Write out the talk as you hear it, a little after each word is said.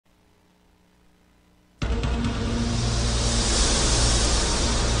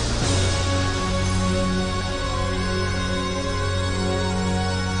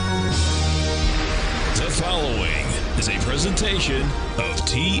presentation of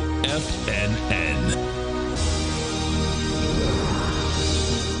TFNN.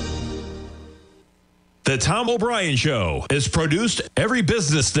 The Tom O'Brien Show is produced every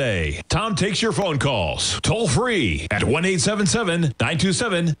business day. Tom takes your phone calls toll free at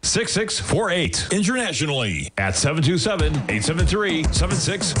 1-877-927-6648. Internationally at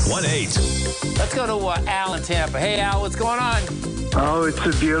 727-873-7618. Let's go to Al in Tampa. Hey, Al, what's going on? Oh, it's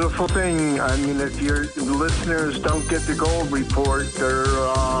a beautiful thing. I mean, if your listeners don't get the gold report, they're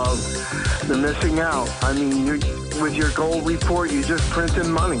missing out. I mean, with your gold report, you're just printing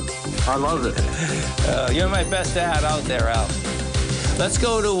money. I love it. You're my best ad out there, Al. Let's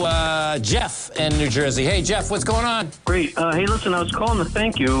go to Jeff in New Jersey. Hey, Jeff, what's going on? Great. Hey, listen, I was calling to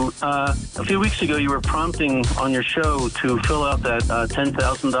thank you. A few weeks ago, you were prompting on your show to fill out that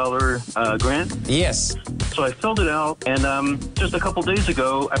 $10,000 grant. Yes. So I filled it out, and just a couple days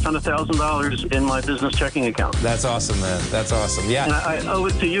ago, I found $1,000 in my business checking account. That's awesome, man. That's awesome. Yeah. And I owe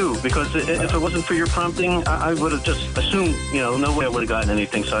it to you, because if it wasn't for your prompting, I would have just assumed, no way I would have gotten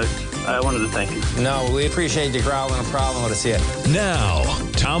anything. So I wanted to thank you. No, we appreciate you growling a problem with us here. Now,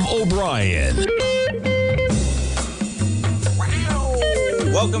 Tom O'Brien.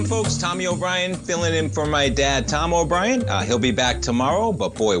 Welcome, folks. Tommy O'Brien filling in for my dad, Tom O'Brien. He'll be back tomorrow,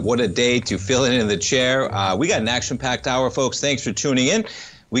 but boy, what a day to fill in the chair. We got an action-packed hour, folks. Thanks for tuning in.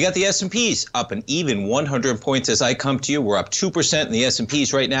 We got the S&Ps up an even 100 points as I come to you. We're up 2% in the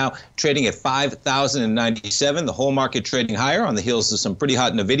S&Ps right now, trading at 5,097. The whole market trading higher on the heels of some pretty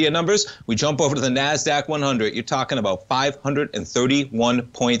hot NVIDIA numbers. We jump over to the NASDAQ 100. You're talking about 531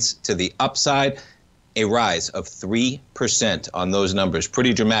 points to the upside, a rise of 3% on those numbers.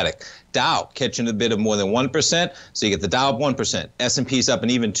 Pretty dramatic. Dow catching a bit of more than 1%. So you get the Dow up 1%. S&P's up an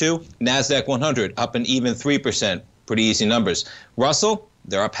even 2%. NASDAQ 100 up an even 3%. Pretty easy numbers. Russell,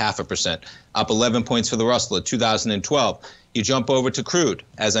 they're up 0.5%, up 11 points for the Russell at 2012. You jump over to crude.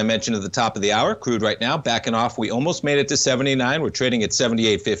 As I mentioned at the top of the hour, crude right now backing off. We almost made it to 79. We're trading at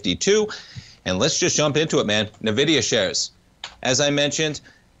 78.52. And let's just jump into it, man. NVIDIA shares. As I mentioned,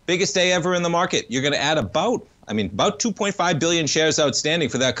 biggest day ever in the market. You're going to add about 2.5 billion shares outstanding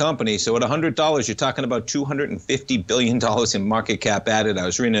for that company. So at $100, you're talking about $250 billion in market cap added. I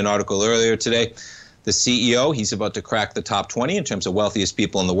was reading an article earlier today. The CEO, he's about to crack the top 20 in terms of wealthiest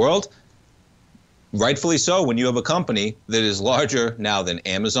people in the world. Rightfully so, when you have a company that is larger now than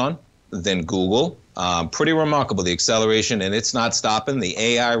Amazon, than Google. Pretty remarkable, the acceleration, and it's not stopping. The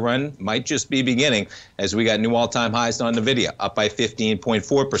AI run might just be beginning as we got new all-time highs on NVIDIA, up by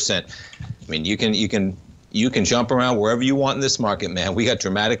 15.4%. I mean, you can jump around wherever you want in this market, man. We got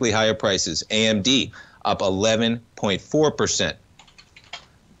dramatically higher prices. AMD up 11.4%.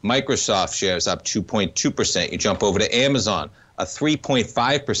 Microsoft shares up 2.2%. You jump over to Amazon, a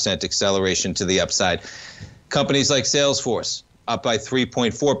 3.5% acceleration to the upside. Companies like Salesforce up by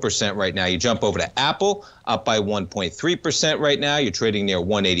 3.4% right now. You jump over to Apple, up by 1.3% right now. You're trading near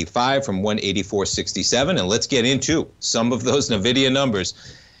 185 from 184.67. And let's get into some of those NVIDIA numbers.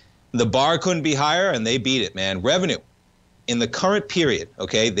 The bar couldn't be higher, and they beat it, man. Revenue in the current period,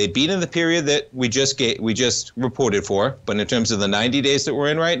 okay, they beat in the period that we just reported for, but in terms of the 90 days that we're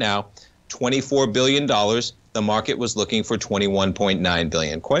in right now, $24 billion. The market was looking for $21.9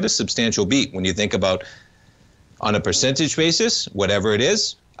 billion. Quite a substantial beat when you think about on a percentage basis, whatever it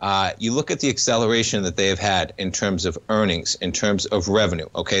is. You look at the acceleration that they have had in terms of earnings, in terms of revenue.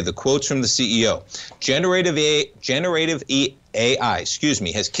 Okay, the quotes from the CEO. Generative AI,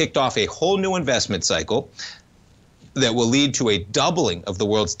 has kicked off a whole new investment cycle that will lead to a doubling of the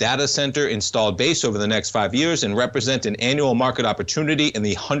world's data center installed base over the next 5 years and represent an annual market opportunity in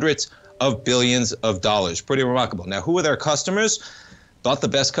the hundreds of billions of dollars. Pretty remarkable. Now, who are their customers? About the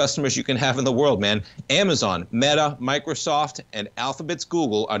best customers you can have in the world, man. Amazon, Meta, Microsoft, and Alphabet's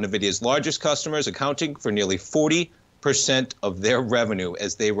Google are NVIDIA's largest customers, accounting for nearly 40% of their revenue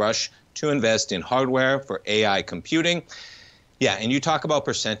as they rush to invest in hardware for AI computing. Yeah, and you talk about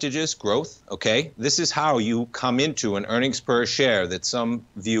percentages, growth, okay? This is how you come into an earnings per share that some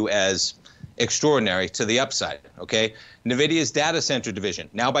view as extraordinary to the upside, okay? NVIDIA's data center division,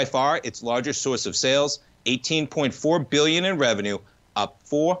 now by far its largest source of sales, $18.4 billion in revenue, up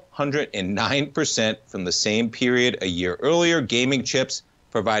 409% from the same period a year earlier. Gaming chips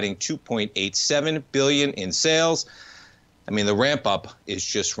providing $2.87 billion in sales. I mean, the ramp up is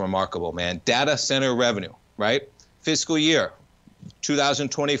just remarkable, man. Data center revenue, right? Fiscal year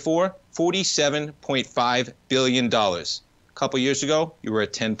 2024, $47.5 billion. A couple years ago, you were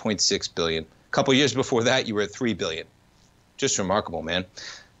at $10.6 billion. A couple years before that, you were at $3 billion. Just remarkable, man.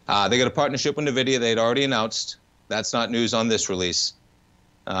 They got a partnership with NVIDIA. They had already announced. That's not news on this release.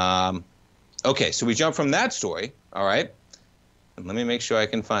 Okay, so we jump from that story, all right, And let me make sure I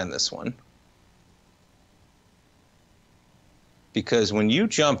can find this one. Because when you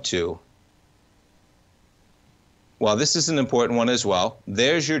jump to, well, this is an important one as well.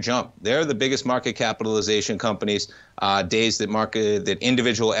 There's your jump. They're the biggest market capitalization companies, days that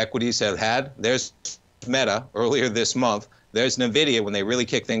individual equities have had. There's Meta earlier this month. There's NVIDIA when they really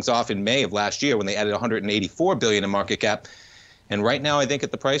kicked things off in May of last year when they added $184 billion in market cap. And right now, I think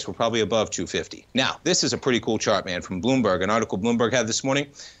at the price, we're probably above 250. Now, this is a pretty cool chart, man, from Bloomberg, an article Bloomberg had this morning.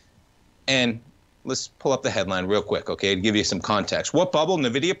 And let's pull up the headline real quick, okay, to give you some context. What bubble?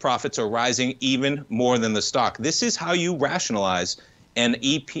 NVIDIA profits are rising even more than the stock. This is how you rationalize an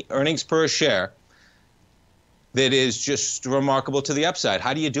EP, earnings per share, that is just remarkable to the upside.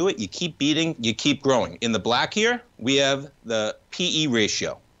 How do you do it? You keep beating, you keep growing. In the black here, we have the PE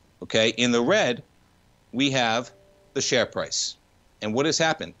ratio, okay? In the red, we have the share price. And what has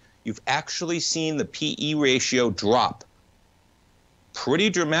happened? You've actually seen the PE ratio drop pretty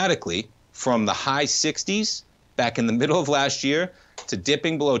dramatically from the high 60s back in the middle of last year to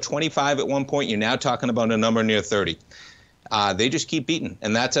dipping below 25 at one point. You're now talking about a number near 30. They just keep beating.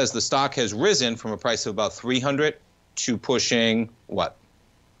 And that's as the stock has risen from a price of about 300 to pushing what?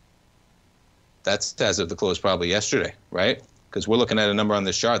 That's as of the close probably yesterday, right? Because we're looking at a number on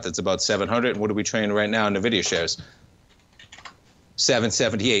this chart that's about 700. And what are we trading right now in NVIDIA shares?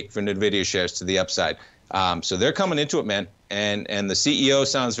 778 for NVIDIA shares to the upside. So they're coming into it, man. And the CEO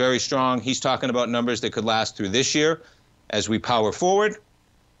sounds very strong. He's talking about numbers that could last through this year as we power forward.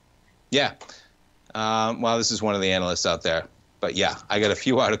 Yeah. Well, this is one of the analysts out there. But yeah, I got a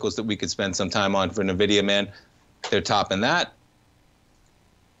few articles that we could spend some time on for NVIDIA, man. They're topping that.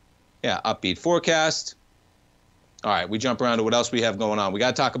 Yeah, upbeat forecast. All right, we jump around to what else we have going on. We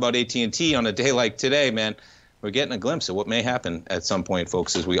got to talk about AT&T on a day like today, man. We're getting a glimpse of what may happen at some point,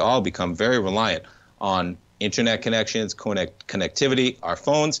 folks, as we all become very reliant on internet connections, connectivity, our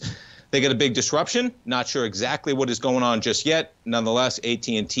phones. They get a big disruption. Not sure exactly what is going on just yet. Nonetheless,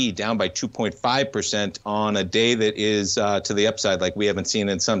 AT&T down by 2.5% on a day that is to the upside like we haven't seen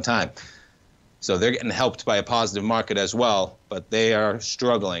in some time. So they're getting helped by a positive market as well, but they are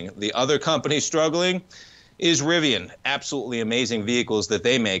struggling. The other company struggling is Rivian. Absolutely amazing vehicles that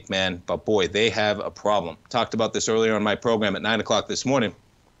they make, man. But boy, they have a problem. Talked about this earlier on my program at 9 o'clock this morning.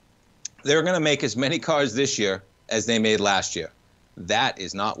 They're going to make as many cars this year as they made last year. That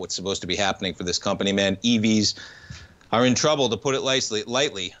is not what's supposed to be happening for this company, man. EVs are in trouble, to put it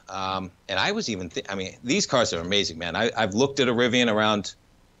lightly. And I was even I mean, these cars are amazing, man. I've looked at a Rivian around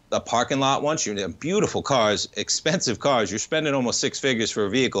a parking lot once. You're in beautiful cars, expensive cars. You're spending almost six figures for a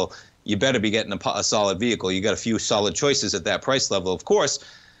vehicle. You better be getting a solid vehicle. You got a few solid choices at that price level, of course.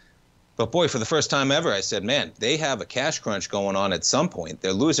 But boy, for the first time ever, I said, man, they have a cash crunch going on at some point.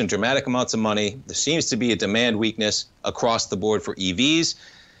 They're losing dramatic amounts of money. There seems to be a demand weakness across the board for EVs.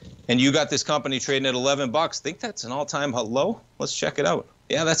 And you got this company trading at $11. Think that's an all-time low? Let's check it out.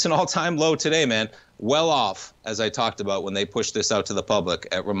 Yeah, that's an all-time low today, man. Well off, as I talked about when they pushed this out to the public,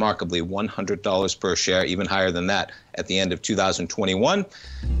 at remarkably $100 per share, even higher than that at the end of 2021.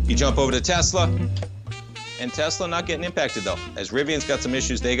 You jump over to Tesla, and Tesla not getting impacted, though, as Rivian's got some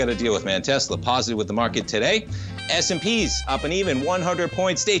issues they got to deal with, man. Tesla positive with the market today. S&P's up and even 100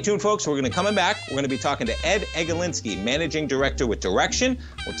 points. Stay tuned, folks. We're going to be coming back. We're going to be talking to Ed Egalinsky, Managing Director with Direction.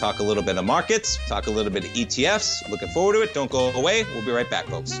 We'll talk a little bit of markets, talk a little bit of ETFs. Looking forward to it. Don't go away. We'll be right back,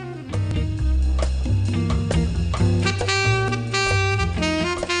 folks.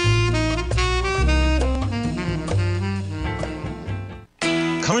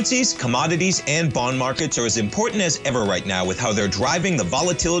 Currencies, commodities, and bond markets are as important as ever right now with how they're driving the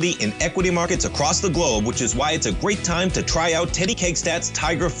volatility in equity markets across the globe, which is why it's a great time to try out Teddy Kegstad's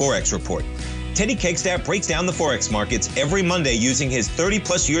Tiger Forex Report. Teddy Kegstad breaks down the Forex markets every Monday using his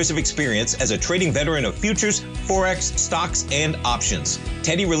 30-plus years of experience as a trading veteran of futures, Forex, stocks, and options.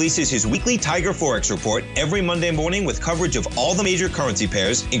 Teddy releases his weekly Tiger Forex Report every Monday morning with coverage of all the major currency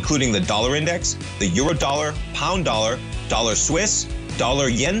pairs, including the dollar index, the euro dollar, pound dollar, dollar Swiss, dollar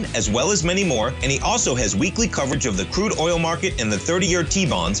yen, as well as many more, and he also has weekly coverage of the crude oil market and the 30-year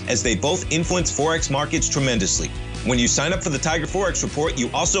T-bonds, as they both influence Forex markets tremendously. When you sign up for the Tiger Forex Report,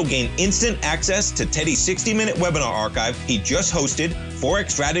 you also gain instant access to Teddy's 60-minute webinar archive he just hosted,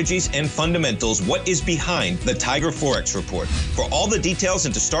 Forex Strategies and Fundamentals, What is Behind the Tiger Forex Report. For all the details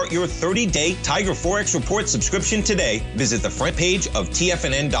and to start your 30-day Tiger Forex Report subscription today, visit the front page of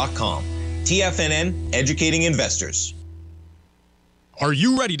TFNN.com. TFNN, educating investors. Are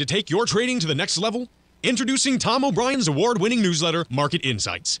you ready to take your trading to the next level? Introducing Tom O'Brien's award-winning newsletter, Market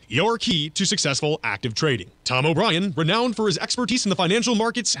Insights, your key to successful active trading. Tom O'Brien, renowned for his expertise in the financial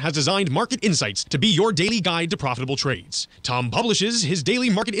markets, has designed Market Insights to be your daily guide to profitable trades. Tom publishes his daily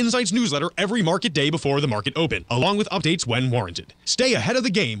Market Insights newsletter every market day before the market open, along with updates when warranted. Stay ahead of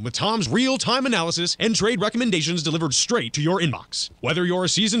the game with Tom's real-time analysis and trade recommendations delivered straight to your inbox. Whether you're a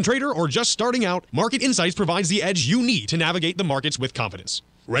seasoned trader or just starting out, Market Insights provides the edge you need to navigate the markets with confidence.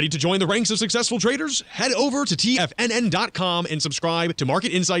 Ready to join the ranks of successful traders? Head over to TFNN.com and subscribe to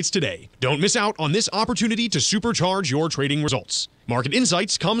Market Insights today. Don't miss out on this opportunity to supercharge your trading results. Market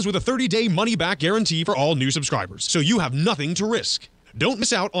Insights comes with a 30-day money-back guarantee for all new subscribers, so you have nothing to risk. Don't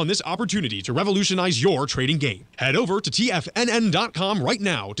miss out on this opportunity to revolutionize your trading game. Head over to TFNN.com right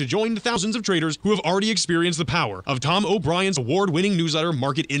now to join the thousands of traders who have already experienced the power of Tom O'Brien's award-winning newsletter,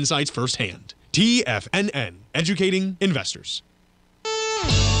 Market Insights, firsthand. TFNN, educating investors.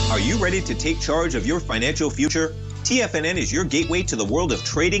 Are you ready to take charge of your financial future? TFNN is your gateway to the world of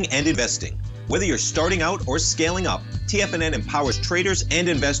trading and investing. Whether you're starting out or scaling up, TFNN empowers traders and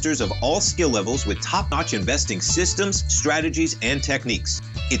investors of all skill levels with top-notch investing systems, strategies, and techniques.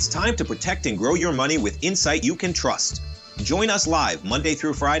 It's time to protect and grow your money with insight you can trust. Join us live Monday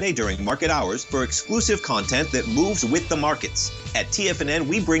through Friday during market hours for exclusive content that moves with the markets. At TFNN,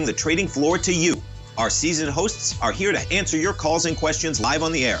 we bring the trading floor to you. Our seasoned hosts are here to answer your calls and questions live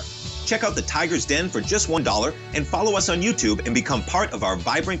on the air. Check out the Tiger's Den for just $1 and follow us on YouTube and become part of our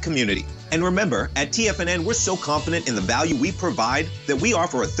vibrant community. And remember, at TFNN, we're so confident in the value we provide that we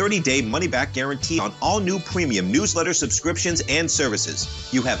offer a 30-day money-back guarantee on all new premium newsletter subscriptions and services.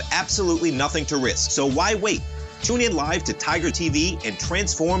 You have absolutely nothing to risk, so why wait? Tune in live to Tiger TV and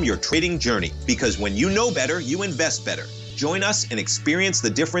transform your trading journey, because when you know better, you invest better. Join us and experience the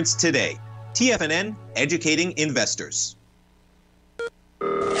difference today. TFNN, educating investors.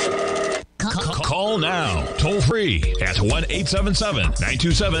 Call now, toll free at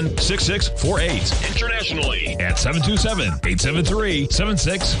 1-877-927-6648. Internationally at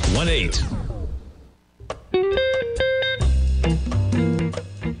 727-873-7618.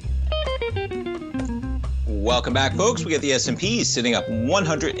 Welcome back, folks. We got the S&P sitting up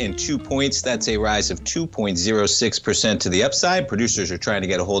 102 points. That's a rise of 2.06% to the upside. Producers are trying to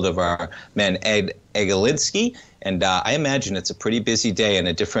get a hold of our man Ed Egalinsky, and I imagine it's a pretty busy day in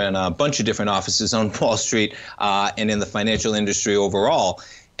a bunch of different offices on Wall Street and in the financial industry overall.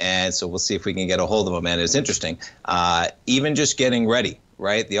 And so we'll see if we can get a hold of him, man. It's interesting. Even just getting ready,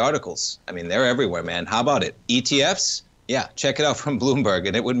 right? The articles, I mean, they're everywhere, man. How about it? ETFs? Yeah, check it out from Bloomberg,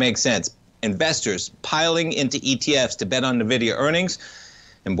 and it would make sense. Investors piling into ETFs to bet on NVIDIA earnings.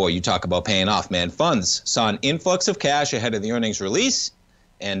 And boy, you talk about paying off, man. Funds saw an influx of cash ahead of the earnings release.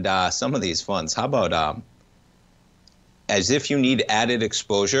 And some of these funds, how about, as if you need added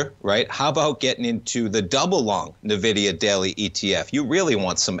exposure, right? How about getting into the double long NVIDIA daily ETF? You really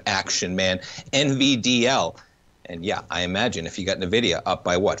want some action, man. NVDL. And yeah, I imagine if you got NVIDIA up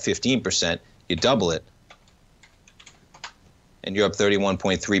by what, 15%, you double it. And you're up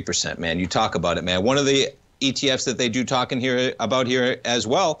 31.3%, man. You talk about it, man. One of the ETFs that they do talk about here as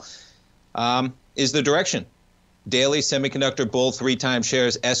well is the direction. Daily Semiconductor Bull 3x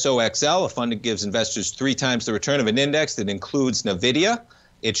shares SOXL, a fund that gives investors 3 times the return of an index that includes NVIDIA.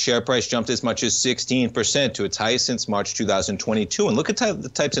 Its share price jumped as much as 16% to its highest since March 2022. And look at the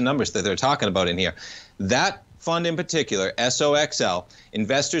types of numbers that they're talking about in here. That fund in particular, SOXL,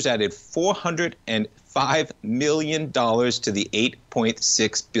 investors added $405 million to the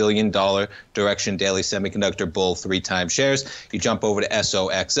 $8.6 billion Direction Daily Semiconductor Bull 3x shares. You jump over to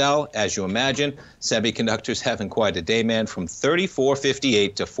SOXL, as you imagine, semiconductors having quite a day, man, from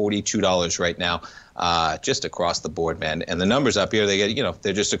 $34.58 to $42 right now, just across the board, man. And the numbers up here,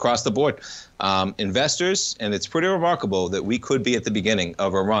 they're just across the board. Investors, and it's pretty remarkable that we could be at the beginning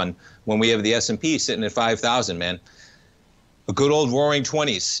of a run when we have the S&P sitting at 5,000, man. A good old roaring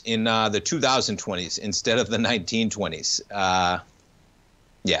 20s in the 2020s instead of the 1920s.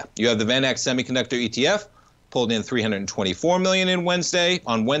 Yeah, you have the VanEck Semiconductor ETF, pulled in $324 million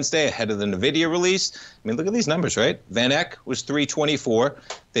on Wednesday, ahead of the NVIDIA release. I mean, look at these numbers, right? VanEck was $324.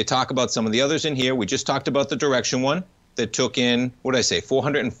 They talk about some of the others in here. We just talked about the Direction one that took in, what did I say,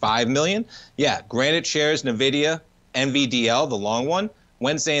 $405 million? Yeah, Granite shares, NVIDIA, NVDL, the long one.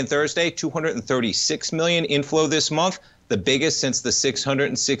 Wednesday and Thursday, $236 million inflow this month. The biggest since the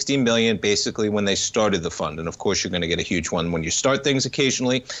 $660 million, basically, when they started the fund. And, of course, you're going to get a huge one when you start things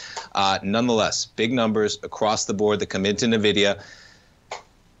occasionally. Nonetheless, big numbers across the board that come into NVIDIA.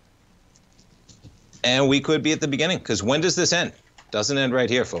 And we could be at the beginning, because when does this end? Doesn't end right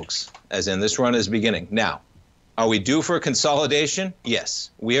here, folks, as in this run is beginning. Now, Are we due for a consolidation? Yes,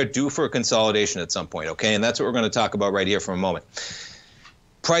 we are due for a consolidation at some point, okay? And that's what we're going to talk about right here for a moment.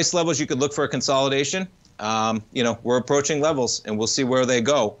 Price levels, you could look for a consolidation. We're approaching levels, and we'll see where they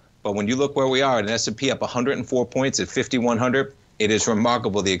go. But when you look where we are, an S&P up 104 points at 5,100, it is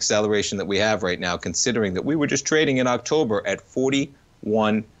remarkable the acceleration that we have right now, considering that we were just trading in October at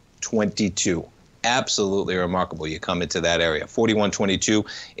 41.22. Absolutely remarkable. You come into that area, 41.22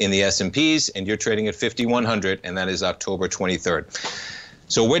 in the S&Ps, and you're trading at 5,100, and that is October 23rd.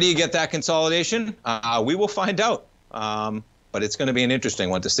 So where do you get that consolidation? We will find out. But it's going to be an interesting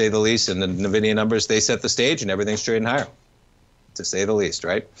one, to say the least. And the NVIDIA numbers, they set the stage, and everything's trading higher, to say the least,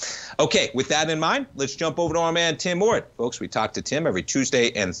 right? Okay, with that in mind, let's jump over to our man, Tim Ord. Folks, we talk to Tim every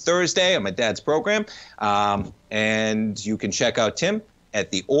Tuesday and Thursday on my dad's program. And you can check out Tim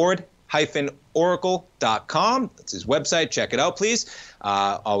at the ord-oracle.com. That's his website. Check it out, please.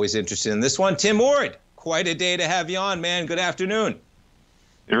 Always interested in this one. Tim Ord, quite a day to have you on, man. Good afternoon.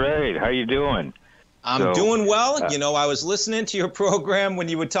 Great. How you doing? I'm doing well. I was listening to your program when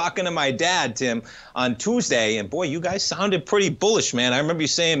you were talking to my dad, Tim, on Tuesday, and boy, you guys sounded pretty bullish, man. I remember you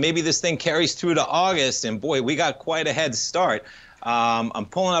saying maybe this thing carries through to August, and boy, we got quite a head start. I'm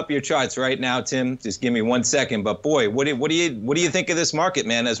pulling up your charts right now, Tim. Just give me 1 second. But boy, what do you think of this market,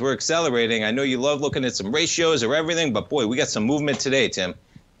 man, as we're accelerating? I know you love looking at some ratios or everything, but boy, we got some movement today, Tim.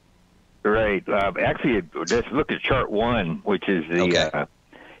 Great. Actually, just look at chart 1, which is the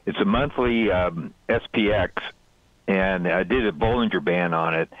it's a monthly SPX, and I did a Bollinger Band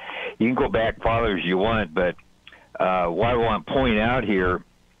on it. You can go back farther as you want, but what I want to point out here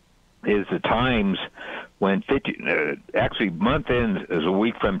is the times when actually month end is a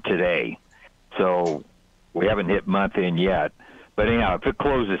week from today, so we haven't hit month end yet. But anyhow, if it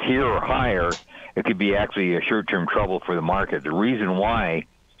closes here or higher, it could be actually a short-term trouble for the market. The reason why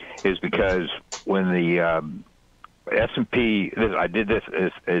is because when the S&P, I did this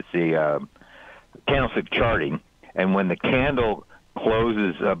as the candlestick charting, and when the candle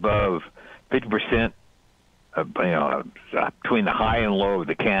closes above 50%, between the high and low of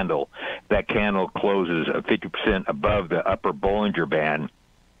the candle, that candle closes 50% above the upper Bollinger Band.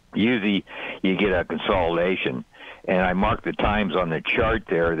 Usually, you get a consolidation, and I marked the times on the chart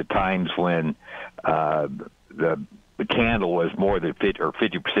there, the times when the candle was more than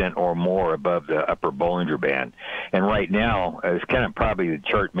 50% or more above the upper Bollinger Band. And right now, it's kind of probably the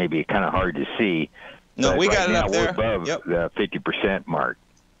chart may be kind of hard to see. No, we got it up there. We're above the 50% mark.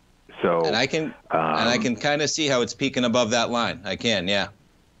 So, and I can kind of see how it's peaking above that line. I can, yeah.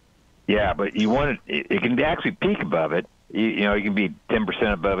 Yeah, but you want it can actually peak above it. You can be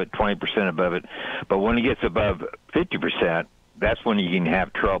 10% above it, 20% above it. But when it gets above 50%, that's when you can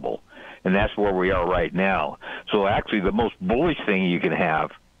have trouble. And that's where we are right now. So actually the most bullish thing you can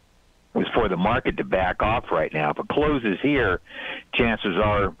have is for the market to back off right now. If it closes here, chances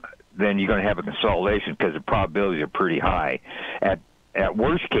are then you're going to have a consolidation because the probabilities are pretty high. At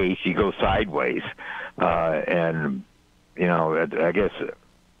worst case, you go sideways. I guess,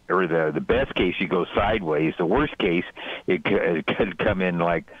 or the best case, you go sideways. The worst case, it could come in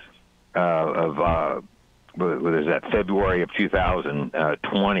like there's that February of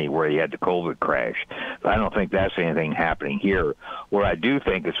 2020 where you had the COVID crash. I don't think that's anything happening here. What I do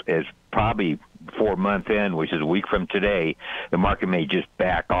think is probably before month end, which is a week from today, the market may just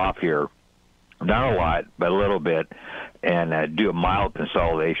back off here. Not a lot, but a little bit, and do a mild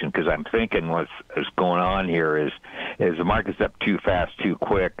consolidation, because I'm thinking what's going on here is the market's up too fast, too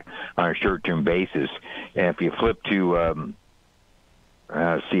quick on a short-term basis. And if you flip to,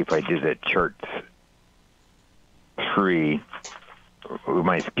 see if I did that chart 3, we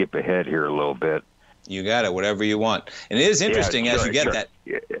might skip ahead here a little bit. You got it, whatever you want. And it is interesting as you get that.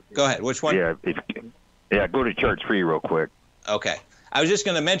 Go ahead, which one? Yeah, go to chart 3 real quick. Okay. I was just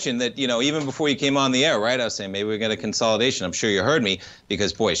going to mention that, even before you came on the air, right, I was saying maybe we get a consolidation. I'm sure you heard me,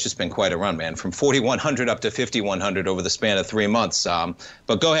 because, boy, it's just been quite a run, man, from 4,100 up to 5,100 over the span of 3 months.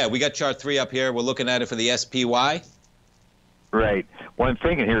 But go ahead. We got chart 3 up here. We're looking at it for the SPY. Right. What I'm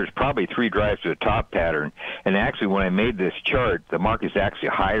thinking here is probably 3 drives to the top pattern. And actually, when I made this chart, the market's actually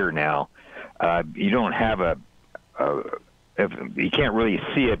higher now. You don't have you can't really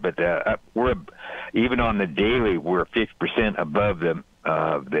see it, but we're even on the daily, we're 50% above the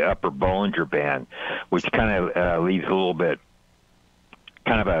upper Bollinger Band, which kind of leaves a little bit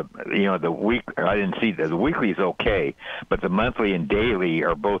kind of the week. I didn't see that the weekly is okay, but the monthly and daily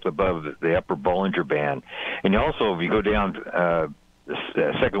are both above the upper Bollinger Band. And also, if you go down the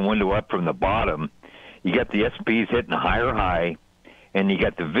second window up from the bottom, you got the S&Ps hitting a higher high, and you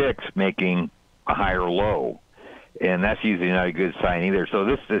got the VIX making a higher low. And that's usually not a good sign either. So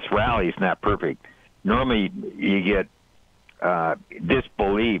this rally is not perfect. normally you get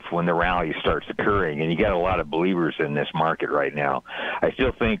disbelief when the rally starts occurring, and you got a lot of believers in this market right now. I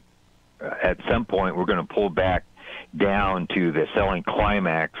still think at some point we're going to pull back down to the selling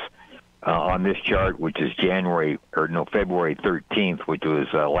climax on this chart, which is February 13th, which was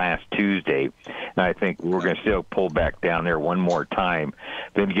last Tuesday. And I think we're going to still pull back down there one more time,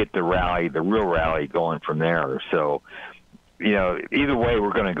 then get the real rally going from there. So, either way,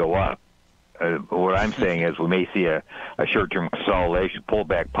 we're going to go up. What I'm saying is we may see a short-term consolidation, pull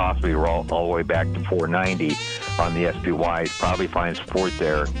back possibly all the way back to 490 on the SPYs, probably find support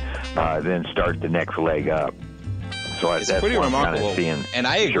there, then start the next leg up. So it's pretty remarkable, and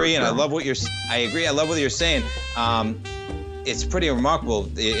I agree, and I love what you're saying. It's pretty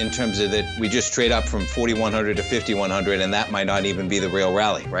remarkable in terms of that we just trade up from 4,100 to 5,100, and that might not even be the real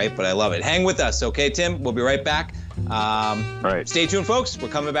rally, right? But I love it. Hang with us, okay, Tim? We'll be right back. All right. Stay tuned, folks. We're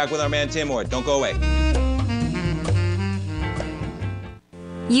coming back with our man Tim Ord. Don't go away.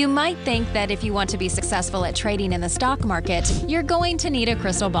 You might think that if you want to be successful at trading in the stock market, you're going to need a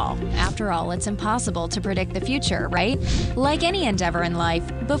crystal ball. After all, it's impossible to predict the future, right? Like any endeavor in life,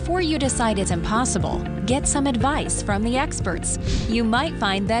 before you decide it's impossible, get some advice from the experts. You might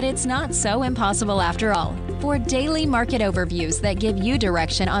find that it's not so impossible after all. For daily market overviews that give you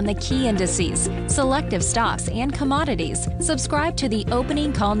direction on the key indices, selective stocks, and commodities, subscribe to the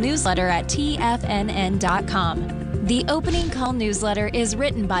Opening Call newsletter at TFNN.com. The Opening Call newsletter is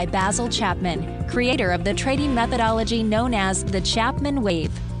written by Basil Chapman, creator of the trading methodology known as the Chapman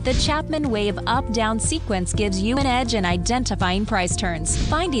Wave. The Chapman Wave up-down sequence gives you an edge in identifying price turns,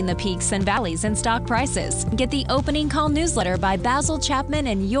 finding the peaks and valleys in stock prices. Get the Opening Call newsletter by Basil Chapman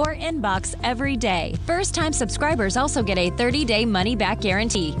in your inbox every day. First-time subscribers also get a 30-day money-back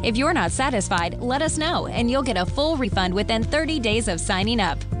guarantee. If you're not satisfied, let us know, and you'll get a full refund within 30 days of signing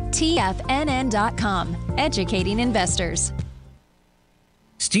up. TFNN.com, educating investors.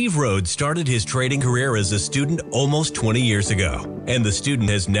 Steve Rhodes started his trading career as a student almost 20 years ago, and the student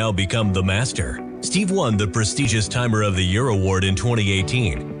has now become the master. Steve won the prestigious Timer of the Year award in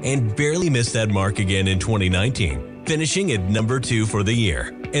 2018 and barely missed that mark again in 2019, finishing at number 2 for the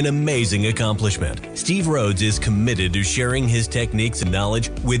year. An amazing accomplishment. Steve Rhodes is committed to sharing his techniques and knowledge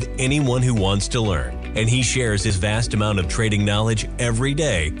with anyone who wants to learn, and he shares his vast amount of trading knowledge every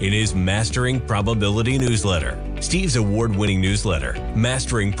day in his Mastering Probability newsletter. Steve's award-winning newsletter,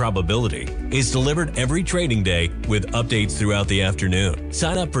 Mastering Probability, is delivered every trading day with updates throughout the afternoon.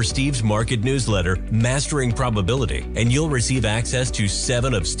 Sign up for Steve's market newsletter, Mastering Probability, and you'll receive access to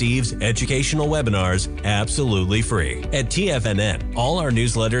 7 of Steve's educational webinars absolutely free. At TFNN, all our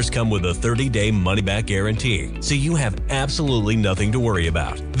newsletters come with a 30-day money-back guarantee, so you have absolutely nothing to worry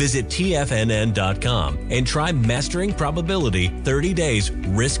about. Visit TFNN.com and try Mastering Probability 30 days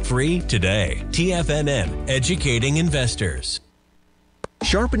risk-free today. TFNN, educating investors.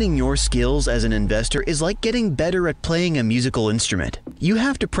 Sharpening your skills as an investor is like getting better at playing a musical instrument. You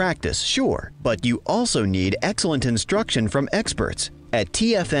have to practice, sure, but you also need excellent instruction from experts. At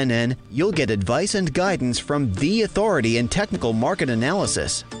TFNN, you'll get advice and guidance from the authority in technical market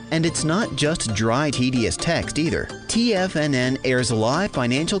analysis. And it's not just dry, tedious text either. TFNN airs live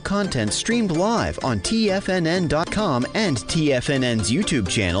financial content streamed live on TFNN.com and TFNN's YouTube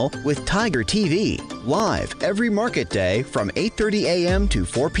channel with Tiger TV, live every market day from 8:30 a.m. to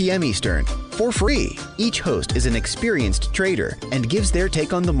 4 p.m. Eastern. For free. Each host is an experienced trader and gives their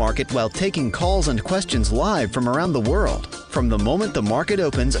take on the market while taking calls and questions live from around the world. From the moment the market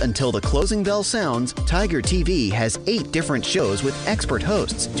opens until the closing bell sounds, Tiger TV has 8 different shows with expert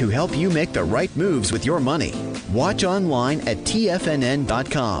hosts to help you make the right moves with your money. Watch online at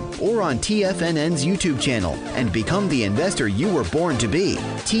TFNN.com or on TFNN's YouTube channel and become the investor you were born to be.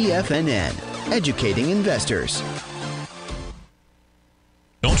 TFNN, educating investors.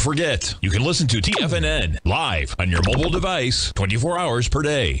 Don't forget, you can listen to TFNN live on your mobile device 24 hours per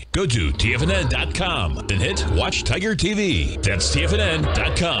day. Go to TFNN.com, then hit Watch Tiger TV. That's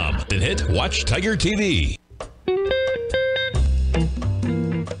TFNN.com, then hit Watch Tiger TV.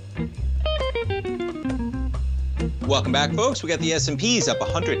 Welcome back, folks. We got the S&Ps up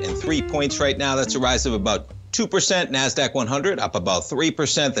 103 points right now. That's a rise of about 2%. NASDAQ 100 up about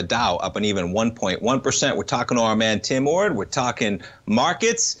 3%. The Dow up an even 1.1%. We're talking to our man Tim Ord. We're talking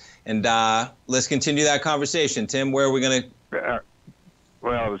markets. And let's continue that conversation. Tim, where are we going to...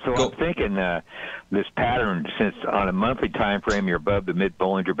 I'm thinking this pattern, since on a monthly time frame you're above the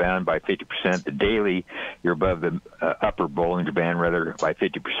mid-Bollinger Band by 50%, the daily you're above the upper Bollinger Band, rather, by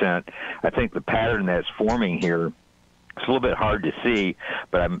 50%. I think the pattern that's forming here, it's a little bit hard to see,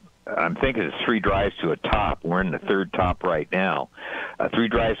 but I'm thinking it's 3 drives to a top. We're in the 3rd top right now. 3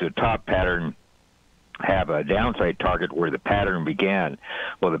 drives to a top pattern have a downside target where the pattern began.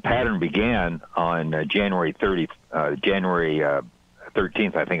 Well, the pattern began on January 13th, I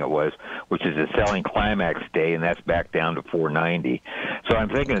think it was, which is a selling climax day, and that's back down to 490. So I'm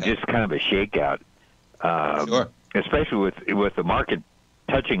thinking it's just kind of a shakeout, Sure. especially with the market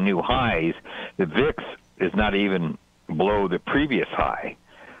touching new highs. The VIX is not even below the previous high.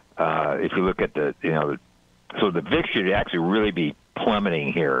 If you look at so the VIX should actually really be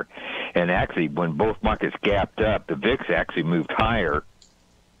plummeting here. And actually, when both markets gapped up, the VIX actually moved higher,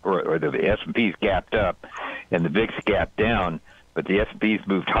 or the S&Ps gapped up, and the VIX gapped down. But the S&Ps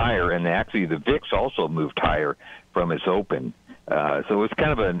moved higher, and actually the VIX also moved higher from its open. So it's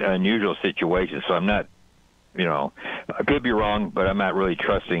kind of an unusual situation. So I'm not, I could be wrong, but I'm not really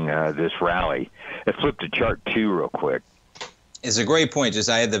trusting this rally. Let's flip to chart 2 real quick. It's a great point.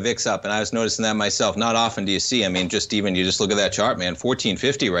 I had the VIX up, and I was noticing that myself. Not often do you see. I mean, you just look at that chart, man.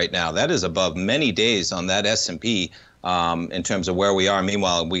 1450 right now. That is above many days on that S&P in terms of where we are.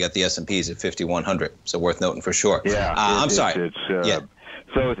 Meanwhile, we got the S&Ps at 5100. So worth noting for sure. Yeah, I'm sorry. So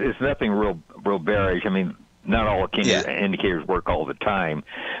it's nothing real bearish. I mean, not all indicators work all the time,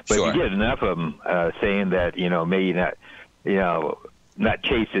 but Sure. you get enough of them saying that maybe not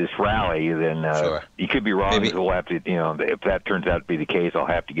chase this rally, then Sure. you could be wrong. Maybe. We'll have to, if that turns out to be the case, I'll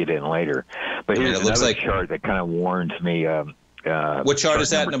have to get in later. But here's another chart that kind of warns me. What chart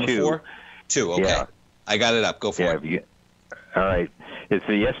is that? Number 4? 2. Okay. Yeah. I got it up. Go for it. All right. It's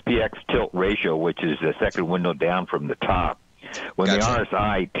the SPX tilt ratio, which is the second window down from the top. When the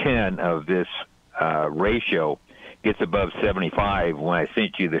RSI 10 of this ratio gets above 75, when I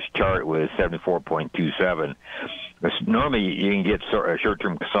sent you this chart, it was 74.27. Normally, you can get a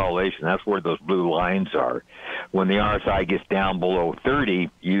short-term consolidation. That's where those blue lines are. When the RSI gets down below 30,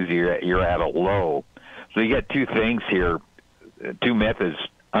 usually you're at a low. So you got two things here, two methods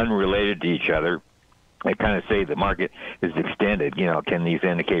unrelated to each other. I kind of say the market is extended. Can these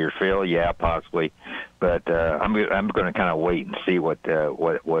indicators fail? Yeah, possibly. But I'm going to kind of wait and see what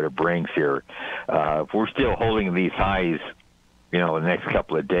it brings here. If we're still holding these highs, the next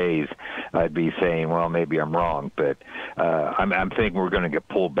couple of days, I'd be saying, well, maybe I'm wrong. But I'm thinking we're going to get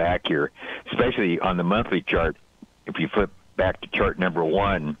pulled back here, especially on the monthly chart. If you flip back to chart number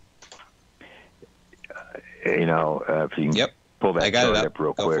 1, if you can pull that chart up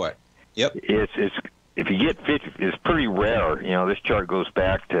real quick. Go for it. Yep. It's if you get 50, it's pretty rare. This chart goes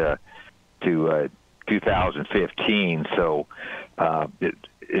back to 2015, so it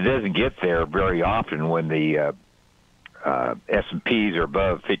doesn't get there very often when the S&Ps are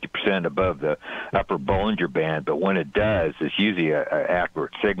above 50% above the upper Bollinger Band, but when it does, it's usually an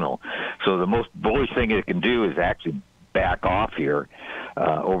accurate signal. So the most bullish thing it can do is actually back off here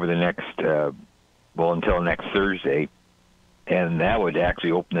over the next, until next Thursday, and that would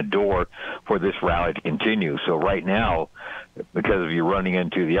actually open the door for this rally to continue. So right now, because of you running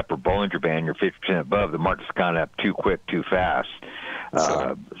into the upper Bollinger Band, you're 50% above, the market's gone up too quick, too fast.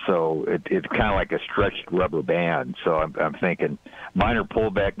 So it's kind of like a stretched rubber band. So I'm thinking minor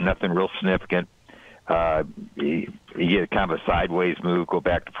pullback, nothing real significant. You get kind of a sideways move, go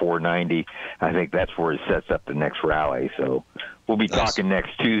back to 490. I think that's where it sets up the next rally. So we'll be talking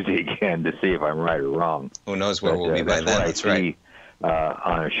next Tuesday again to see if I'm right or wrong. Who knows where we'll be by then? That's right.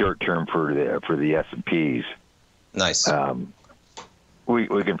 On a short term for the S&Ps. Nice. We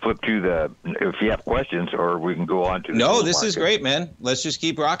can flip to if you have questions, or we can go on to No, this is great, man. Let's just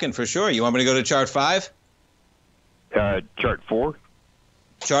keep rocking for sure. You want me to go to chart 5? Chart 4?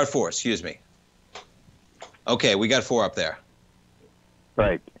 Chart 4, excuse me. Okay, we got 4 up there.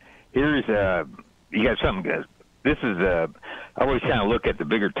 Right. Here's you got something, guys. This is I always kind of look at the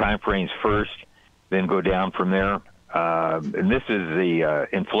bigger time frames first, then go down from there. And this is the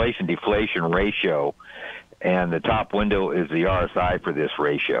inflation-deflation ratio, and the top window is the RSI for this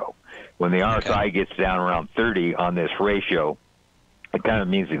ratio. When the RSI gets down around 30 on this ratio, it kind of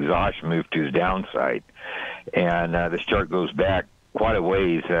means exhaustion move to the downside. And this chart goes back quite a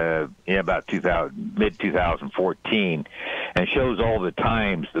ways, about mid-2014, and shows all the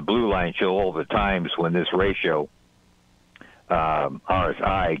times, the blue line show all the times when this ratio,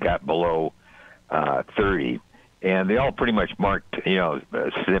 RSI, got below 30. And they all pretty much marked,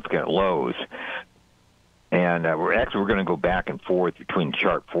 significant lows. And we're going to go back and forth between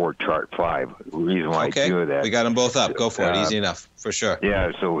chart 4 and chart 5. The reason why I do that. We got them both up. Go for it. Easy enough, for sure.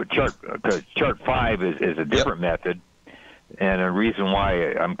 Yeah, so chart 5 is a different method. And the reason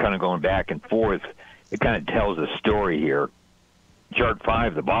why I'm kind of going back and forth, it kind of tells a story here. Chart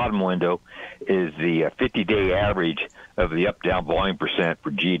 5, the bottom window, is the 50-day average of the up-down volume percent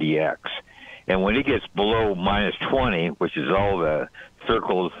for GDX. And when it gets below minus 20, which is all the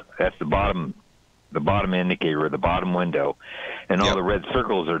circles, that's the bottom bottom indicator or the bottom window, and all the red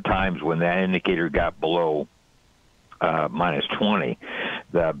circles are times when that indicator got below minus 20.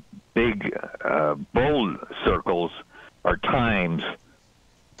 The big bold circles are times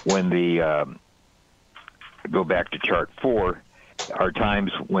when the go back to chart 4, are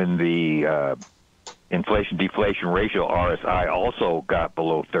times when the inflation-deflation ratio, RSI, also got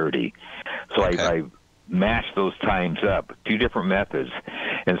below 30. So I matched those times up, 2 different methods.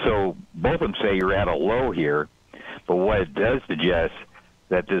 And so both of them say you're at a low here, but what it does suggest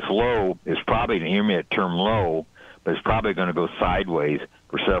that this low is probably an intermediate-term low, but it's probably going to go sideways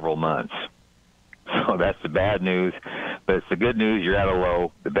for several months. So that's the bad news. But it's the good news, you're at a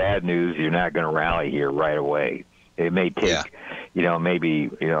low. The bad news, you're not going to rally here right away. It may take, maybe,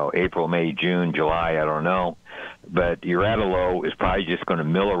 April, May, June, July, I don't know. But you're at a low. It's probably just going to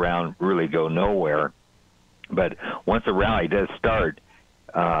mill around, really go nowhere. But once the rally does start,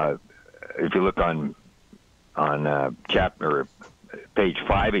 if you look on chapter page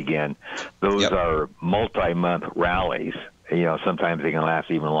 5 again, those are multi-month rallies. Sometimes they can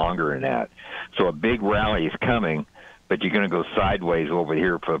last even longer than that. So a big rally is coming, but you're going to go sideways over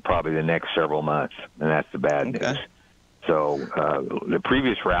here for probably the next several months, and that's the bad news. So the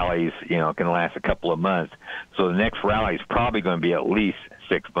previous rallies, can last a couple of months. So the next rally is probably going to be at least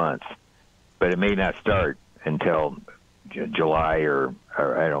 6 months, but it may not start until July or I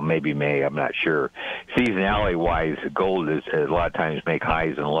don't know, maybe May. I'm not sure. Seasonality-wise, gold is a lot of times make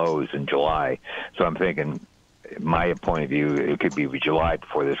highs and lows in July. So I'm thinking, my point of view, it could be July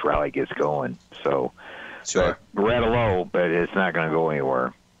before this rally gets going. So we're at a low, but it's not going to go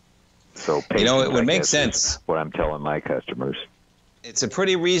anywhere. So patience, it would make sense. What I'm telling my customers. It's a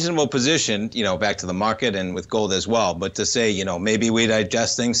pretty reasonable position, back to the market and with gold as well. But to say, maybe we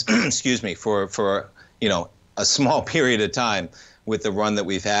digest things, excuse me, for a small period of time with the run that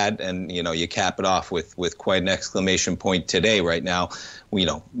we've had, and you cap it off with quite an exclamation point today. Right now, we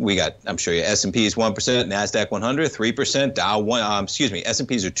got, I'm sure you, S&P is 1%, Nasdaq 100 3%, Dow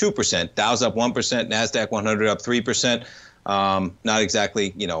S&Ps are 2%, Dow's up 1%, Nasdaq 100 up 3%. Not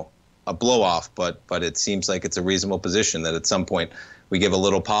exactly a blow off, but it seems like it's a reasonable position that at some point we give a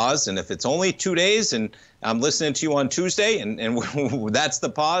little pause, and if it's only 2 days and I'm listening to you on Tuesday and that's the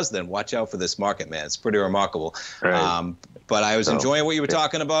pause, then watch out for this market, man. It's pretty remarkable. Right. But I was enjoying what you were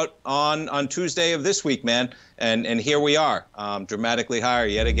talking about on Tuesday of this week, man. And here we are, dramatically higher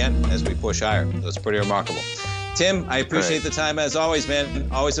yet again as we push higher. So it's pretty remarkable. Tim, I appreciate the time as always, man.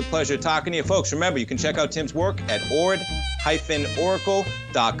 Always a pleasure talking to you. Folks, remember, you can check out Tim's work at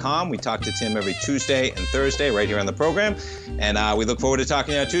ord-oracle.com. We talk to Tim every Tuesday and Thursday right here on the program. And we look forward to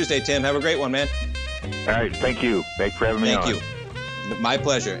talking to you on Tuesday, Tim. Have a great one, man. All right. Thank you. Thanks for having me on. Thank you. My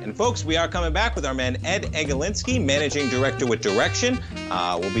pleasure. And folks, we are coming back with our man Ed Egalinsky, Managing Director with Direction.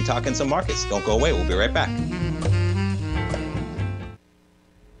 We'll be talking some markets. Don't go away. We'll be right back.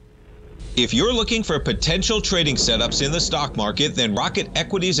 If you're looking for potential trading setups in the stock market, then Rocket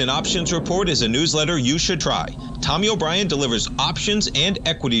Equities and Options Report is a newsletter you should try. Tommy O'Brien delivers options and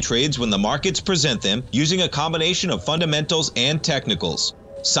equity trades when the markets present them, using a combination of fundamentals and technicals.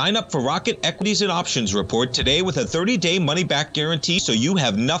 Sign up for Rocket Equities and Options Report today with a 30-day money-back guarantee, so you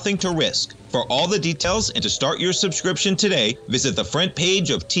have nothing to risk. For all the details and to start your subscription today, visit the front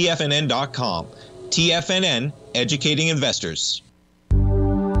page of TFNN.com. TFNN, educating investors.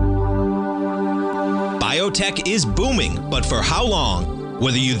 Biotech is booming, but for how long?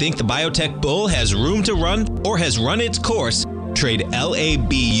 Whether you think the biotech bull has room to run or has run its course, trade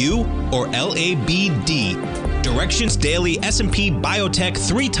LABU or LABD. Direction's daily S&P Biotech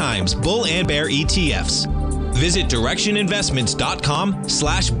 3 times bull and bear ETFs. Visit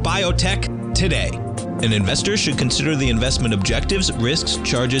directioninvestments.com/biotech today. An investor should consider the investment objectives, risks,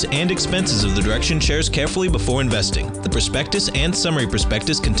 charges, and expenses of the Direction shares carefully before investing. The prospectus and summary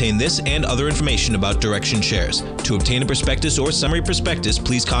prospectus contain this and other information about Direction shares. To obtain a prospectus or summary prospectus,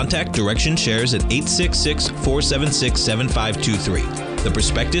 please contact Direction shares at 866-476-7523. The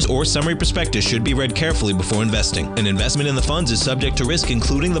prospectus or summary prospectus should be read carefully before investing. An investment in the funds is subject to risk,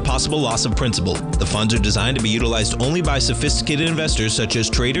 including the possible loss of principal. The funds are designed to be utilized only by sophisticated investors such as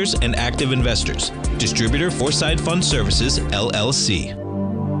traders and active investors. Distributor Foreside Fund Services, LLC.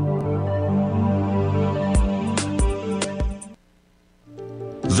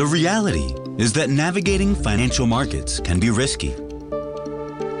 The reality is that navigating financial markets can be risky.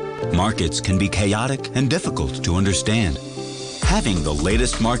 Markets can be chaotic and difficult to understand. Having the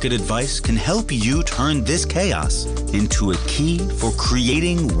latest market advice can help you turn this chaos into a key for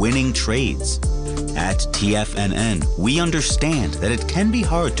creating winning trades. At TFNN, we understand that it can be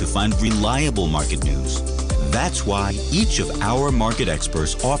hard to find reliable market news. That's why each of our market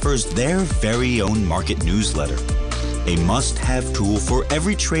experts offers their very own market newsletter. A must-have tool for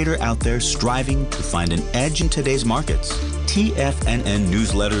every trader out there striving to find an edge in today's markets. TFNN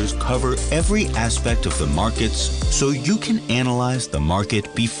newsletters cover every aspect of the markets so you can analyze the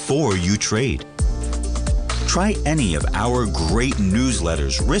market before you trade. Try any of our great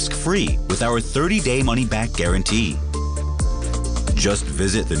newsletters risk-free with our 30-day money-back guarantee. Just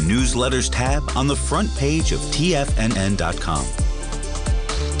visit the Newsletters tab on the front page of TFNN.com.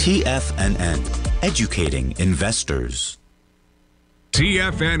 TFNN, educating investors.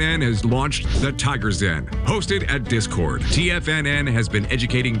 TFNN has launched the Tiger's Den, hosted at Discord. TFNN has been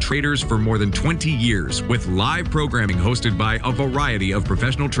educating traders for more than 20 years, with live programming hosted by a variety of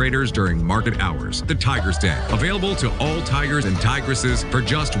professional traders during market hours. The Tiger's Den, available to all tigers and tigresses for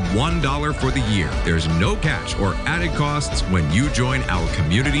just $1 for the year. There's no catch or added costs when you join our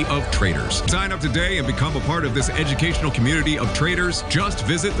community of traders. Sign up today and become a part of this educational community of traders. Just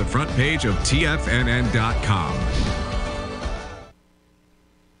visit the front page of TFNN.com.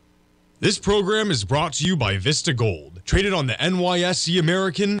 This program is brought to you by Vista Gold, traded on the NYSE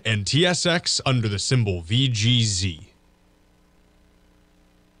American and TSX under the symbol VGZ.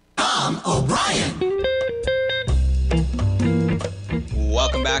 Tom O'Brien.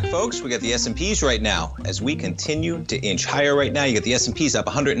 Welcome back, folks. We got the S&Ps right now. As we continue to inch higher right now, you got the S&Ps up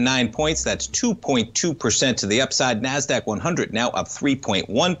 109 points. That's 2.2% to the upside. NASDAQ 100 now up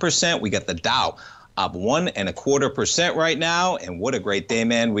 3.1%. We got the Dow up 1.25% right now. And what a great day,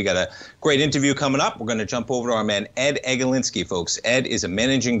 man. We got a great interview coming up. We're going to jump over to our man, Ed Egalinsky, folks. Ed is a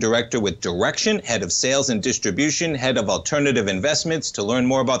managing director with Direction, head of sales and distribution, head of alternative investments. To learn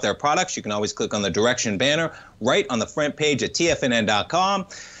more about their products, you can always click on the Direction banner right on the front page at TFNN.com.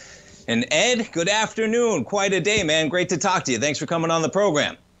 And Ed, good afternoon. Quite a day, man. Great to talk to you. Thanks for coming on the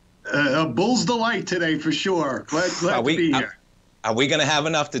program. A bull's delight today, for sure. Glad to be here. Are we going to have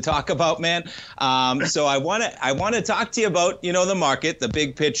enough to talk about, man? So I want to talk to you about, the market, the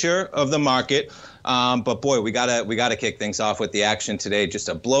big picture of the market. But boy, we gotta kick things off with the action today. Just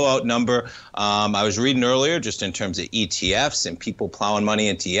a blowout number. I was reading earlier, just in terms of ETFs and people plowing money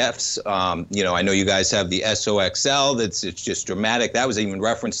into ETFs. I know you guys have the SOXL. It's just dramatic. That was even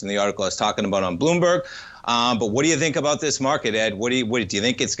referenced in the article I was talking about on Bloomberg. But what do you think about this market, Ed? What do you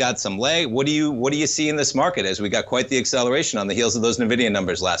think it's got some leg? What do you see in this market as we got quite the acceleration on the heels of those NVIDIA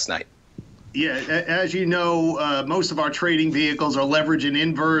numbers last night? Yeah, as you know, most of our trading vehicles are leverage and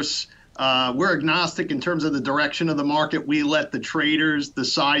inverse. We're agnostic in terms of the direction of the market. We let the traders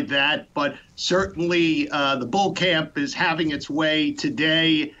decide that. But certainly the bull camp is having its way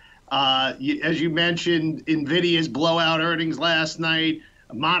today. As you mentioned, NVIDIA's blowout earnings last night,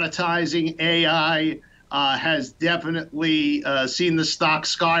 monetizing AI. Has definitely seen the stock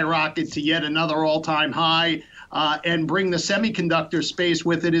skyrocket to yet another all-time high and bring the semiconductor space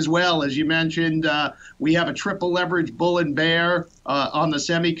with it as well. As you mentioned, we have a triple leverage bull and bear on the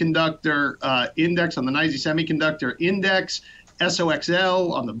semiconductor index, on the NYSE Semiconductor Index,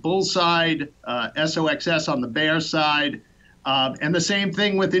 SOXL on the bull side, SOXS on the bear side. And the same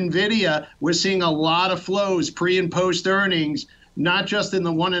thing with NVIDIA. We're seeing a lot of flows pre and post earnings, not just in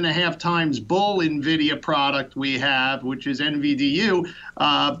the 1.5 times bull NVIDIA product we have, which is NVDU,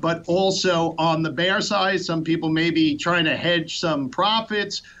 but also on the bear side. Some people may be trying to hedge some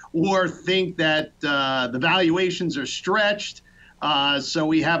profits or think that the valuations are stretched. So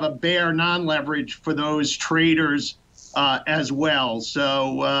we have a bear non-leverage for those traders as well.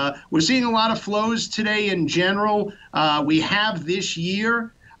 So we're seeing a lot of flows today in general. We have this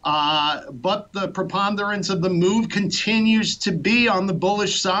year. But the preponderance of the move continues to be on the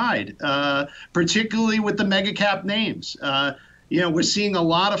bullish side, particularly with the mega cap names. We're seeing a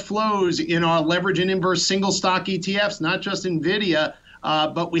lot of flows in our leverage and inverse single stock ETFs, not just NVIDIA,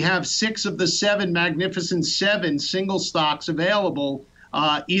 but we have 6 of the 7 Magnificent 7 single stocks available.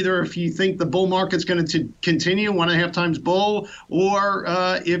 Either if you think the bull market's going to continue 1.5 times bull, or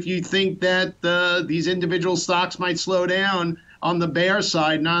if you think that these individual stocks might slow down. On the bear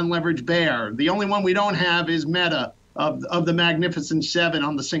side, non-leverage bear. The only one we don't have is Meta of the Magnificent 7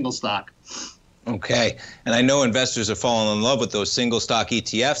 on the single stock. Okay. And I know investors are falling in love with those single stock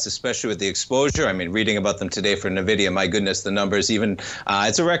ETFs, especially with the exposure. I mean, reading about them today for NVIDIA, my goodness, the numbers even,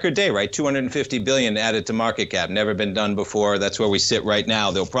 it's a record day, right? 250 billion added to market cap. Never been done before. That's where we sit right now.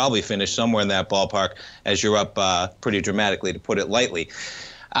 They'll probably finish somewhere in that ballpark as you're up pretty dramatically, to put it lightly.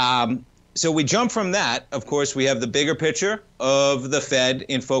 So we jump from that. Of course, we have the bigger picture of the Fed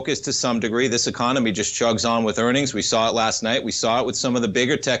in focus to some degree. This economy just chugs on with earnings. We saw it last night. We saw it with some of the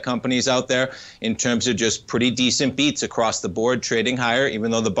bigger tech companies out there in terms of just pretty decent beats across the board, trading higher,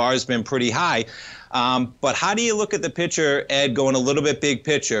 even though the bar has been pretty high. But how do you look at the picture, Ed, going a little bit big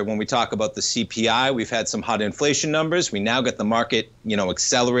picture when we talk about the CPI? We've had some hot inflation numbers. We now get the market,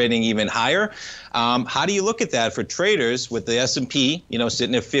 accelerating even higher. How do you look at that for traders with the S&P,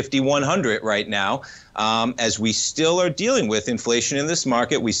 sitting at 5,100 right now? As we still are dealing with inflation in this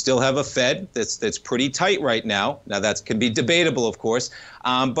market, we still have a Fed that's pretty tight right now. Now that can be debatable, of course.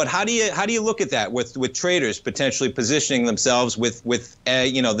 But how do you look at that with traders potentially positioning themselves with the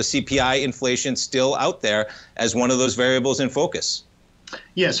CPI inflation still out there as one of those variables in focus?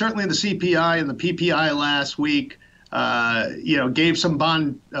 Yeah, certainly the CPI and the PPI last week, gave some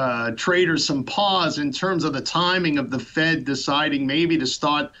bond traders some pause in terms of the timing of the Fed deciding maybe to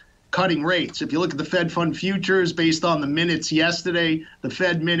start cutting rates. If you look at the Fed fund futures based on the minutes yesterday, the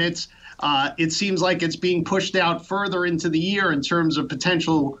Fed minutes, it seems like it's being pushed out further into the year in terms of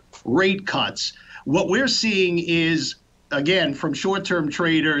potential rate cuts. What we're seeing is, again, from short-term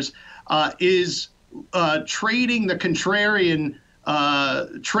traders, is trading the contrarian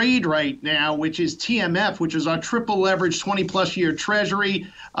trade right now, which is TMF, which is our triple leverage 20-plus year treasury.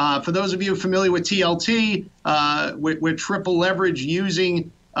 For those of you familiar with TLT, we're triple leverage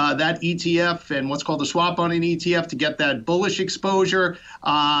using that ETF and what's called the swap on an ETF to get that bullish exposure.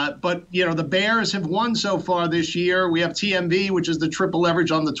 But, the bears have won so far this year. We have TMV, which is the triple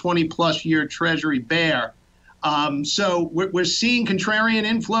leverage on the 20-plus year treasury bear. So we're seeing contrarian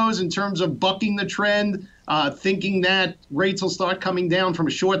inflows in terms of bucking the trend, thinking that rates will start coming down from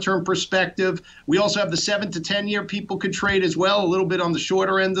a short-term perspective. We also have the 7 to 10-year people could trade as well, a little bit on the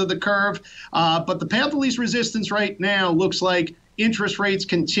shorter end of the curve. But the path of least resistance right now looks like interest rates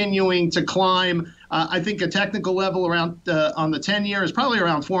continuing to climb. I think a technical level around on the 10-year is probably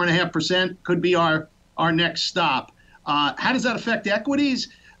around 4.5%, could be our next stop. How does that affect equities?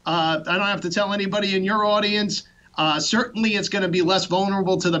 I don't have to tell anybody in your audience. Certainly, it's going to be less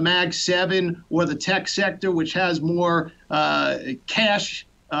vulnerable to the Mag 7 or the tech sector, which has more cash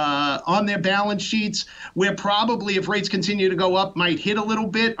on their balance sheets, where probably if rates continue to go up might hit a little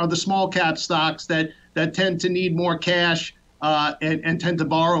bit are the small cap stocks that tend to need more cash and tend to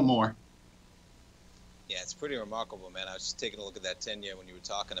borrow more. Yeah, it's pretty remarkable, man. I was just taking a look at that 10-year when you were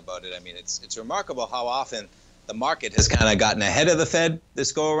talking about it. I mean, it's remarkable how often the market has kind of gotten ahead of the Fed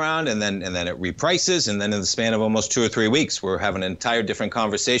this go around, and then it reprices, and then in the span of almost 2 or 3 weeks, we're having an entire different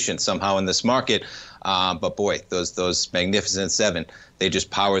conversation somehow in this market. But boy, those magnificent 7, they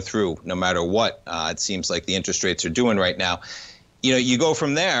just power through no matter what it seems like the interest rates are doing right now. You go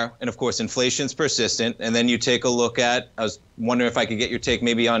from there, and of course, inflation's persistent, and then you take a look at, I was wondering if I could get your take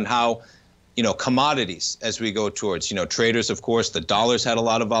maybe on how, commodities as we go towards, traders, of course, the dollar's had a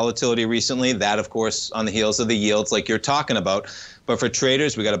lot of volatility recently. That, of course, on the heels of the yields like you're talking about. But for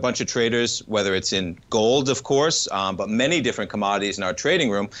traders, we got a bunch of traders, whether it's in gold, of course, but many different commodities in our trading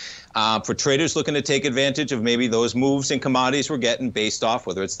room. For traders looking to take advantage of maybe those moves in commodities we're getting based off,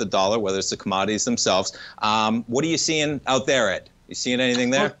 whether it's the dollar, whether it's the commodities themselves. What are you seeing out there, Ed? You seeing anything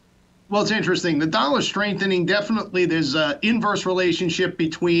there? Well, it's interesting. The dollar strengthening, definitely there's an inverse relationship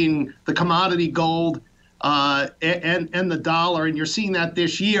between the commodity gold and the dollar, and you're seeing that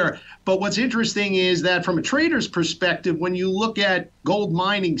this year. But what's interesting is that from a trader's perspective, when you look at gold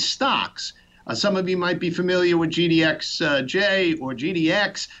mining stocks, some of you might be familiar with GDXJ or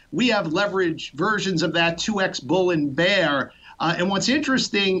GDX. We have leverage versions of that 2X bull and bear. And what's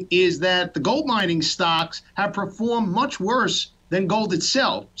interesting is that the gold mining stocks have performed much worse than gold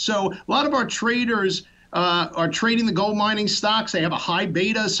itself. So a lot of our traders are trading the gold mining stocks. They have a high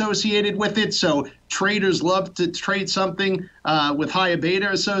beta associated with it. So traders love to trade something with higher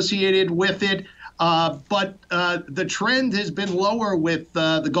beta associated with it. But the trend has been lower with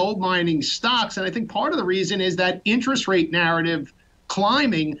the gold mining stocks. And I think part of the reason is that interest rate narrative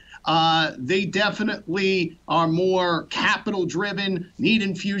climbing. They definitely are more capital driven, need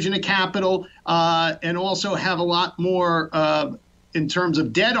infusion of capital, and also have a lot more in terms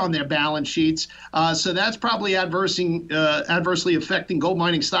of debt on their balance sheets. So that's probably adversely affecting gold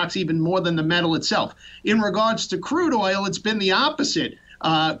mining stocks even more than the metal itself. In regards to crude oil, it's been the opposite.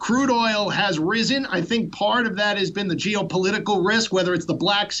 Crude oil has risen. I think part of that has been the geopolitical risk, whether it's the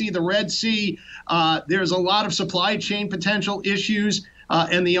Black Sea, the Red Sea. There's a lot of supply chain potential issues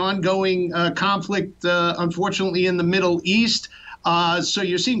and the ongoing conflict, unfortunately, in the Middle East. So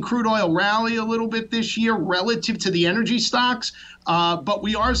you're seeing crude oil rally a little bit this year relative to the energy stocks. But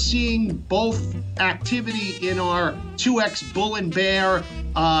we are seeing both activity in our 2X bull and bear,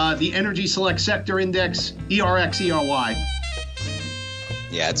 the Energy Select Sector Index, ERX, ERY.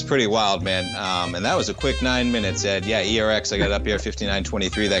 Yeah, it's pretty wild, man. And that was a quick 9 minutes, Ed. Yeah, ERX, I got up here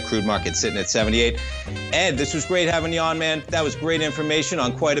 59.23. That crude market sitting at 78. Ed, this was great having you on, man. That was great information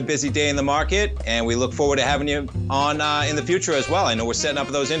on quite a busy day in the market. And we look forward to having you on in the future as well. I know we're setting up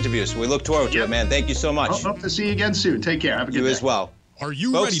those interviews. We look forward to it, man. Thank you so much. Hope to see you again soon. Take care. Have a good day. You as well. Are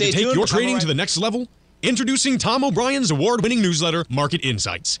you ready to take your trading to the next level? Introducing Tom O'Brien's award-winning newsletter, Market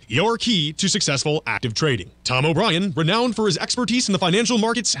Insights, your key to successful active trading. Tom O'Brien, renowned for his expertise in the financial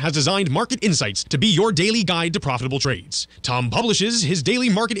markets, has designed Market Insights to be your daily guide to profitable trades. Tom publishes his daily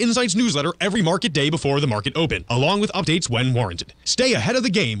Market Insights newsletter every market day before the market open, along with updates when warranted. Stay ahead of the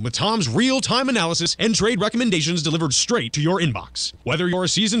game with Tom's real-time analysis and trade recommendations delivered straight to your inbox. Whether you're a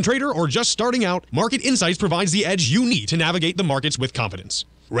seasoned trader or just starting out, Market Insights provides the edge you need to navigate the markets with confidence.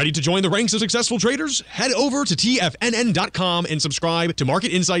 Ready to join the ranks of successful traders? Head over to TFNN.com and subscribe to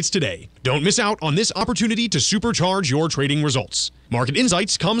Market Insights today. Don't miss out on this opportunity to supercharge your trading results. Market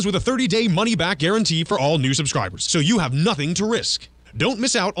Insights comes with a 30-day money-back guarantee for all new subscribers, so you have nothing to risk. Don't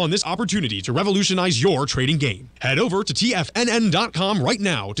miss out on this opportunity to revolutionize your trading game. Head over to TFNN.com right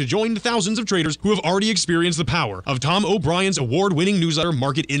now to join the thousands of traders who have already experienced the power of Tom O'Brien's award-winning newsletter,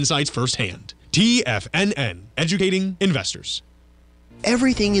 Market Insights, firsthand. TFNN, educating investors.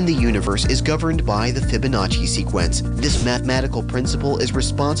 Everything in the universe is governed by the Fibonacci sequence. This mathematical principle is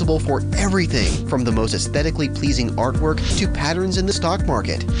responsible for everything from the most aesthetically pleasing artwork to patterns in the stock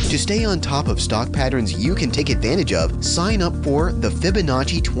market. To stay on top of stock patterns you can take advantage of, sign up for the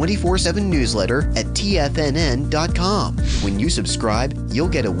Fibonacci 24/7 newsletter at TFNN.com. When you subscribe, you'll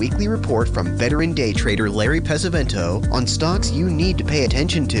get a weekly report from veteran day trader Larry Pesavento on stocks you need to pay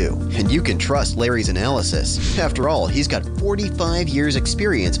attention to. And you can trust Larry's analysis. After all, he's got 45 years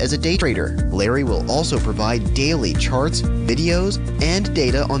experience as a day trader. Larry will also provide daily charts, videos, and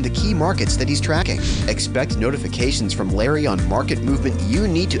data on the key markets that he's tracking. Expect notifications from Larry on market movement you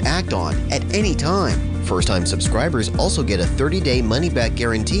need to act on at any time. First-time subscribers also get a 30-day money-back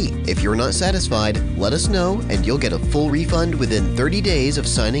guarantee. If you're not satisfied, let us know and you'll get a full refund within 30 days of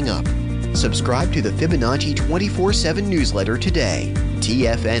signing up. Subscribe to the Fibonacci 24/7 newsletter today.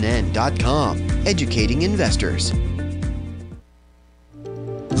 TFNN.com, educating investors.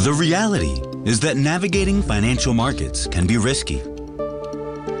 The reality is that navigating financial markets can be risky.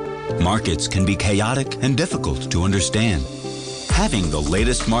 Markets can be chaotic and difficult to understand. Having the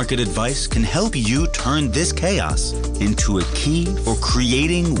latest market advice can help you turn this chaos into a key for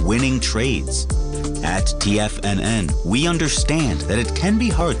creating winning trades. At TFNN, we understand that it can be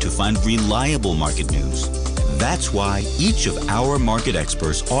hard to find reliable market news. That's why each of our market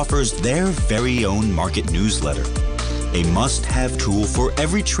experts offers their very own market newsletter. A must-have tool for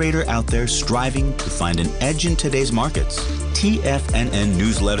every trader out there striving to find an edge in today's markets. TFNN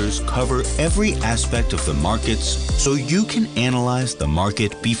newsletters cover every aspect of the markets so you can analyze the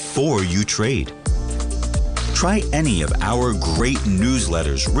market before you trade. Try any of our great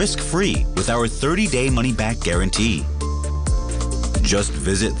newsletters risk-free with our 30-day money-back guarantee. Just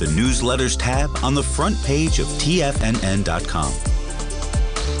visit the Newsletters tab on the front page of TFNN.com.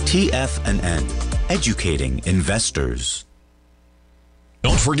 TFNN. Educating investors.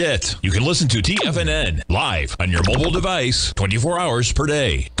 Don't forget, you can listen to TFNN live on your mobile device 24 hours per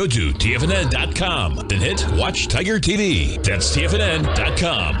day. Go to TFNN.com, then hit Watch Tiger TV. That's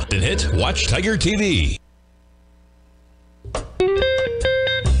TFNN.com, then hit Watch Tiger TV.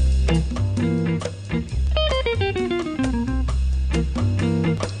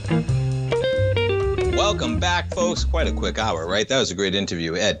 Welcome back, folks. Quite a quick hour, right? That was a great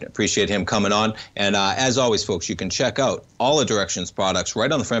interview. Ed, appreciate him coming on. And as always, folks, you can check out all the Directions products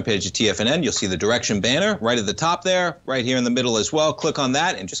right on the front page of TFNN. You'll see the Direction banner right at the top there, right here in the middle as well. Click on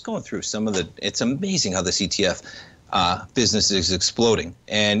that and just going through some of the, it's amazing how the ETF business is exploding.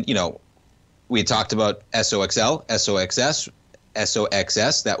 And, you know, we talked about SOXL, SOXS,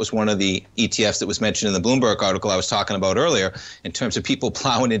 SOXS. That was one of the ETFs that was mentioned in the Bloomberg article I was talking about earlier in terms of people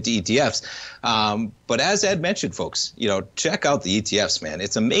plowing into ETFs. But as Ed mentioned, folks, you know, check out the ETFs, man.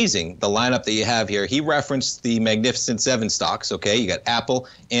 It's amazing the lineup that you have here. He referenced the Magnificent Seven stocks, okay? You got Apple,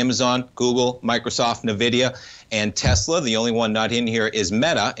 Amazon, Google, Microsoft, NVIDIA, and Tesla. The only one not in here is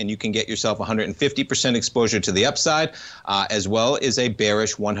Meta, and you can get yourself 150% exposure to the upside, as well as a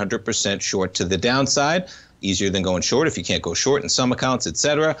bearish 100% short to the downside. Easier than going short if you can't go short in some accounts,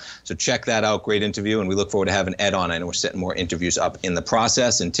 etc. So check that out. Great interview, and we look forward to having Ed on. I know we're setting more interviews up in the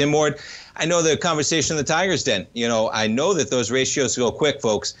process. And Tim Ward, I know the conversation in the Tigers Den. You know, I know that those ratios go quick,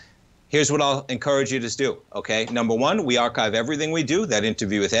 folks. Here's what I'll encourage you to do, okay? Number one, we archive everything we do. That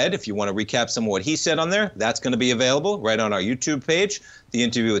interview with Ed, if you want to recap some of what he said on there, that's going to be available right on our YouTube page. The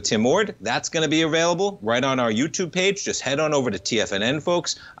interview with Tim Ord, that's going to be available right on our YouTube page. Just head on over to TFNN,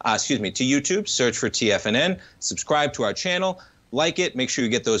 folks. To YouTube, search for TFNN, subscribe to our channel, like it, make sure you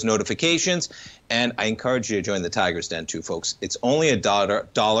get those notifications, and I encourage you to join the Tigers Den too, folks. It's only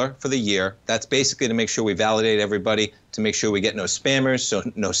 $1 for the year. That's basically to make sure we validate everybody, to make sure we get no spammers, so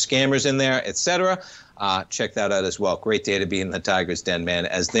no scammers in there, etc. Check that out as well. Great day to be in the Tigers Den, man,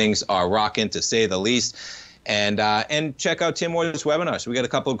 as things are rocking, to say the least. And check out Tim Ward's webinars. We got a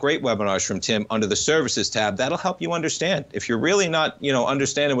couple of great webinars from Tim under the services tab. That'll help you understand. If you're really not,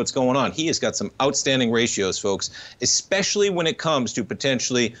 understanding what's going on, he has got some outstanding ratios, folks, especially when it comes to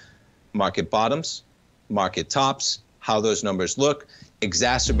potentially market bottoms, market tops, how those numbers look,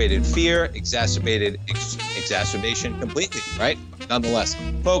 exacerbated fear, exacerbation completely, right? Nonetheless,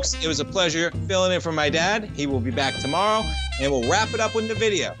 folks, it was a pleasure filling in for my dad. He will be back tomorrow, and we'll wrap it up with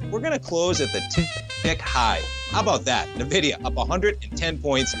NVIDIA. We're going to close at the tick high. How about that? NVIDIA up 110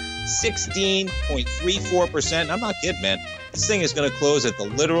 points, 16.34%. I'm not kidding, man. This thing is going to close at the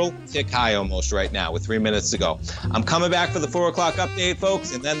literal tick high almost right now with 3 minutes to go. I'm coming back for the 4 o'clock update,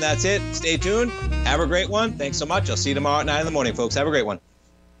 folks, and then that's it. Stay tuned. Have a great one. Thanks so much. I'll see you tomorrow at 9 in the morning, folks. Have a great one.